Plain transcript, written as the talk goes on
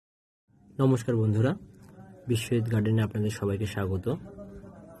নমস্কার বন্ধুরা, বিশ্বজিৎ গার্ডেনে আপনাদের সবাইকে স্বাগত।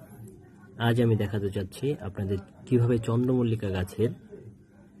 আজ আমি দেখাতে চাচ্ছি আপনাদের কিভাবে চন্দ্রমল্লিকা গাছের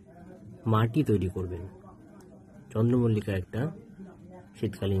মাটি তৈরি করবেন। চন্দ্রমল্লিকা একটা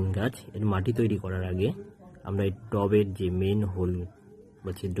শীতকালীন গাছ। এর মাটি তৈরি করার আগে আমরা এই টবের যে মেইন হোল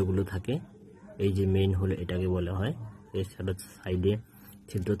বা ছিদ্রগুলো থাকে, এই যে মেইন হোল এটাকে বলা হয়, এছাড়া সাইডে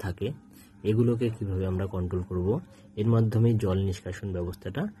ছিদ্র থাকে, এগুলোকে কিভাবে আমরা কন্ট্রোল করব। এর মাধ্যমে জল নিষ্কাশন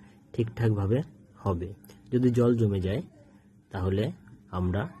ব্যবস্থাটা ঠিকঠাকভাবে হবে। যদি জল জমে যায় তাহলে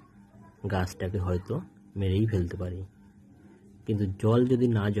আমরা গাছটাকে হয়তো মেরেই ফেলতে পারি, কিন্তু জল যদি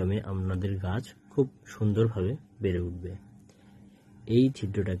না জমে আমাদের গাছ খুব সুন্দরভাবে বেড়ে উঠবে। এই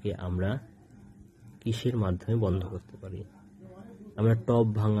ছিদ্রটাকে আমরা কিসের মাধ্যমে বন্ধ করতে পারি? আমরা টব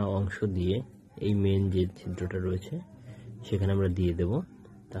ভাঙা অংশ দিয়ে এই মেন যে ছিদ্রটা রয়েছে সেখানে আমরা দিয়ে দেব,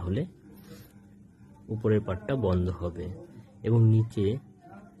 তাহলে উপরের পাটটা বন্ধ হবে। এবং নিচে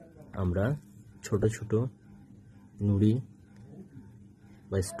আমরা ছোট ছোট নুড়ি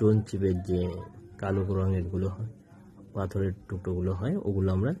বা স্টোন চিপের যে কালো রঙের গুলো হয়, পাথরের টুকরোগুলো হয়, ওগুলো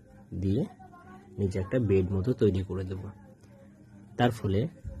আমরা দিয়ে নিচে একটা বেড মতো তৈরি করে দেব। তার ফলে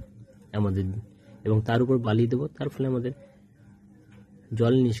আমাদের, এবং তার উপর বালি দেব, তার ফলে আমাদের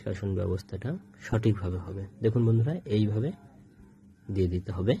জল নিষ্কাশন ব্যবস্থাটা সঠিকভাবে হবে। দেখুন বন্ধুরা, এইভাবে দিয়ে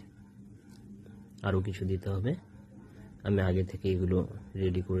দিতে হবে। আরও কিছু দিতে হবে, আমি আগে থেকে এগুলো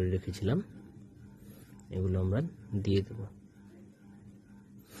রেডি করে রেখেছিলাম, এগুলো আমরা দিয়ে দেব,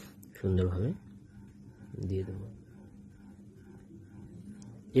 সুন্দরভাবে দিয়ে দেব।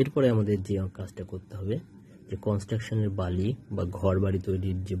 এরপরে আমাদের যে কাজটা করতে হবে, যে কনস্ট্রাকশনের বালি বা ঘর বাড়ি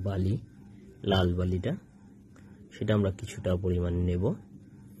তৈরির যে বালি, লাল বালিটা, সেটা আমরা কিছুটা পরিমাণ নেব,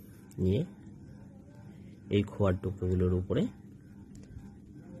 নিয়ে এই খোয়ার টুকরোগুলোর উপরে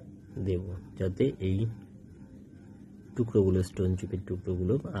দেব, যাতে এই টুকরোগুলো, স্টোন চিপের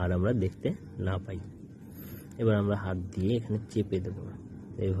টুকরোগুলো আর আমরা দেখতে না পাই। এবার আমরা হাত দিয়ে এখানে চেপে দেব,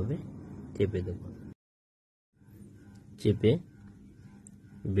 এইভাবে চেপে দেব, চেপে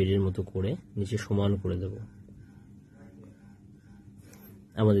বেড়ের মতো করে নিচে সমান করে দেব।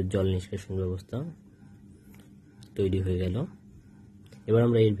 আমাদের জল নিষ্কাশন ব্যবস্থা তৈরি হয়ে গেল। এবার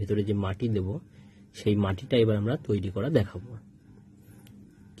আমরা এর ভিতরে যে মাটি দেব, সেই মাটিটা এবার আমরা তৈরি করা দেখাবো।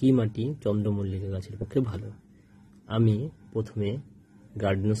 কি মাটি চন্দ্রমল্লিকা গাছের পক্ষে ভালো? আমি প্রথমে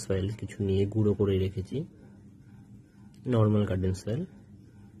গার্ডেন সয়েল কিছু নিয়ে গুঁড়ো করে রেখেছি, নর্মাল গার্ডেন সয়েল।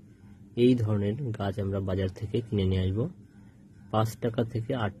 এই ধরনের গাছ আমরা বাজার থেকে কিনে নিয়ে আসবো, 5 টাকা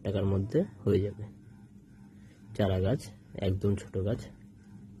থেকে 8 টাকার মধ্যে হয়ে যাবে। চারা গাছ, একদম ছোট গাছ।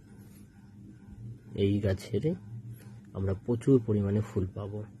 এই গাছের আমরা প্রচুর পরিমাণে ফুল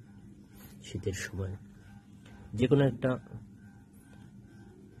পাবো শীতের সময়। যে কোনো একটা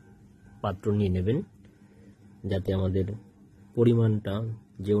পাত্র নিয়ে নেবেন, যাতে আমাদের পরিমাণটা,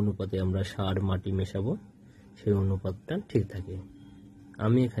 যে অনুপাতে আমরা সার মাটি মেশাবো, সেই অনুপাতটা ঠিক থাকে।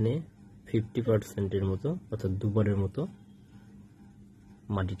 আমি এখানে 50%-এর মতো, অর্থাৎ দুবারের মতো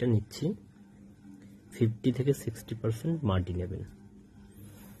মাটিটা নিচ্ছি। 50 থেকে 60% মাটি নেবেন।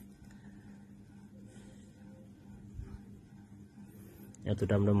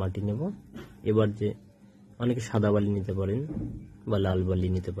 এতটা আমরা মাটি নেব। এবার যে অনেকে সাদা বালি নিতে পারেন বা লাল বালি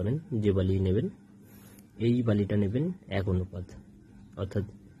নিতে পারেন, যে বালি নেবেন, এই বালিটা নেবেন 1 অনুপাত, অর্থাৎ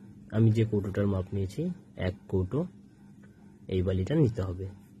আমি যে কৌটোটার মাপ নিয়েছি 1 কৌটো এই বালিটা নিতে হবে।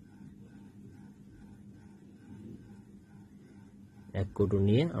 1 কৌটো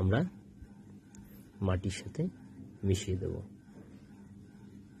নিয়ে আমরা মাটির সাথে মিশিয়ে দেব।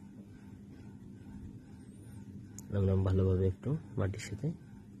 আমরা ভালোভাবে একটু মাটির সাথে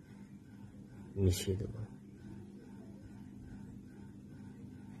মিশিয়ে দেব।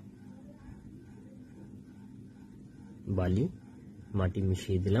 বালি মাটি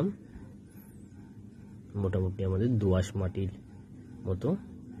মিশিয়ে দিলাম। মোটামুটি আমাদের দোআঁশ মাটির মতো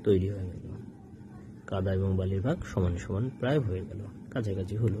তৈরি হয়ে গেল। কাদা এবং বালির ভাগ সমান সমান প্রায় হয়ে গেল,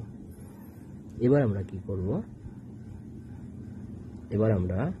 কাছাকাছি হলো। এবার আমরা কি করব? এবার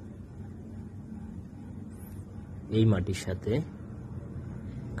আমরা এই মাটির সাথে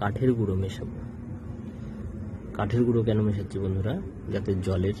কাঠের গুঁড়ো মেশাবো। কাঠের গুঁড়ো কেন মেশাচ্ছি বন্ধুরা? যাতে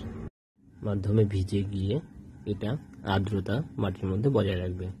জলের মাধ্যমে ভিজে গিয়ে এটা আর্দ্রতা মাটির মধ্যে বজায়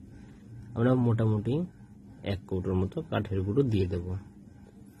রাখবে। আমরা মোটামুটি 1 কৌটোর মতো কাঠের গুঁড়ো দিয়ে দেব।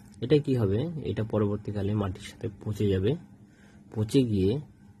 এটা কি হবে? এটা পরবর্তীকালে মাটির সাথে পচে যাবে, পচে গিয়ে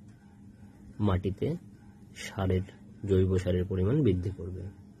মাটিতে সারের, জৈব সারের পরিমাণ বৃদ্ধি করবে।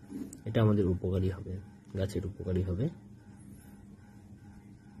 এটা আমাদের উপকারী হবে, গাছের উপকারী হবে।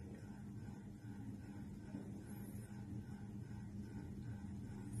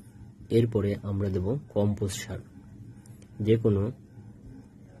 এরপরে আমরা দেব কম্পোস্ট সার। যে কোনো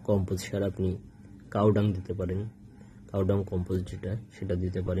কম্পোস্ট সার আপনি কাউডাং দিতে পারেন, কাউডাং কম্পোস্ট যেটা সেটা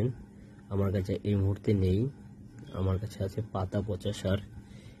দিতে পারেন। আমার কাছে এই মুহূর্তে নেই, আমার কাছে আছে পাতা পচা সার।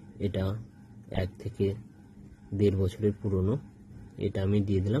 এটা 1 থেকে 1.5 বছরের পুরনো। এটা আমি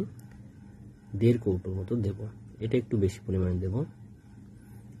দিয়ে দিলাম 1.5 কৌটো মতো দেব। এটা একটু বেশি পরিমাণে দেব,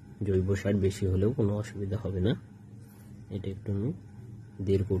 জৈব সার বেশি হলেও কোনো অসুবিধা হবে না। এটা একটু আমি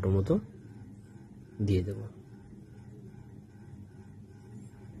 1.5 কৌটো মতো দিয়ে দেব।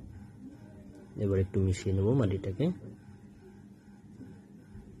 এবার একটু মিশিয়ে নেব মাটিটাকে।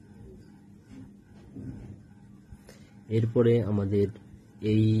 এরপরে আমাদের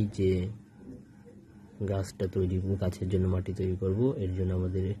এই যে গাছটা তৈরি, গাছের জন্য মাটি তৈরি করব, এর জন্য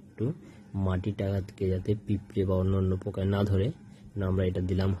আমাদের একটু মাটিটাকে যাতে পিঁপড়ে বা অন্যান্য পোকা না ধরে, আমরা এটা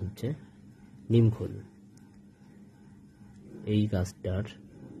দিলাম হচ্ছে নিমখোল। এই গাছটার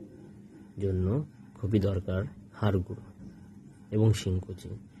জন্য খুবই দরকার হাড় গুঁড়ো এবং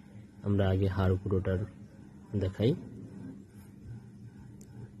শিংকুচি। আমরা আগে হাড় গুঁড়োটার দেখাই।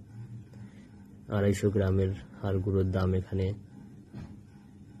 250 গ্রামের হাড় গুঁড়োর দাম এখানে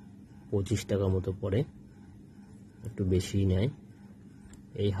 25 টাকা মতো পড়ে, একটু বেশি নেয়।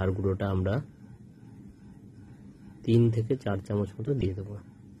 এই হাড় গুঁড়োটা আমরা 3 থেকে 4 চামচ মতো দিয়ে দেবো।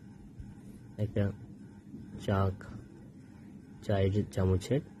 একটা চায়ের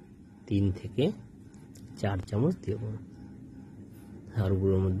চামচের 3 থেকে 4 চামচ দেব। হাড়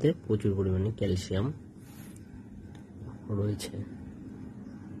গুঁড়োর মধ্যে প্রচুর পরিমাণে ক্যালসিয়াম রয়েছে।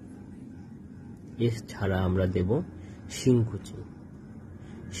 এছাড়া আমরা দেব শিংকুচি।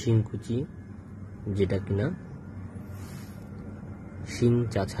 শিংকুচি যেটা কিনা শিং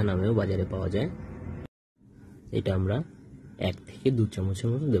চাছা নামেও বাজারে পাওয়া যায়, এটা আমরা 1 থেকে 2 চামচের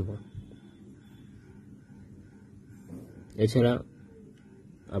মতো দেব। এছাড়া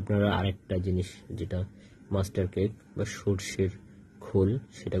আপনারা আরেকটা জিনিস, যেটা মাস্টার কেক বা সর্ষের খোল,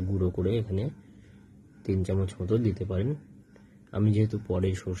 সেটা গুঁড়ো করে এখানে 3 চামচ মতো দিতে পারেন। আমি যেহেতু পরে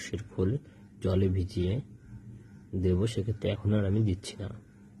সর্ষের খোল জলে ভিজিয়ে দেব, সেক্ষেত্রে এখন আর আমি দিচ্ছি না।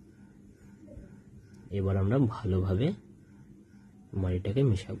 এবার আমরা ভালোভাবে মাটিটাকে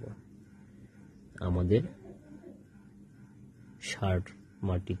মেশাবো। আমাদের সার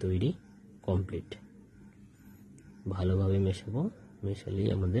মাটি তৈরি কমপ্লিট। ভালোভাবে মেশাবো, মেশালেই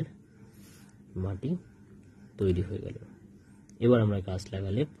আমাদের মাটি তৈরি হয়ে গেল। এবার আমরা গাছ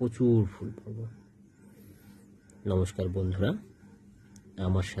লাগালে প্রচুর ফুল পাবো। নমস্কার বন্ধুরা,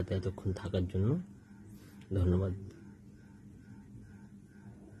 আমার সাথে এতক্ষণ থাকার জন্য ধন্যবাদ।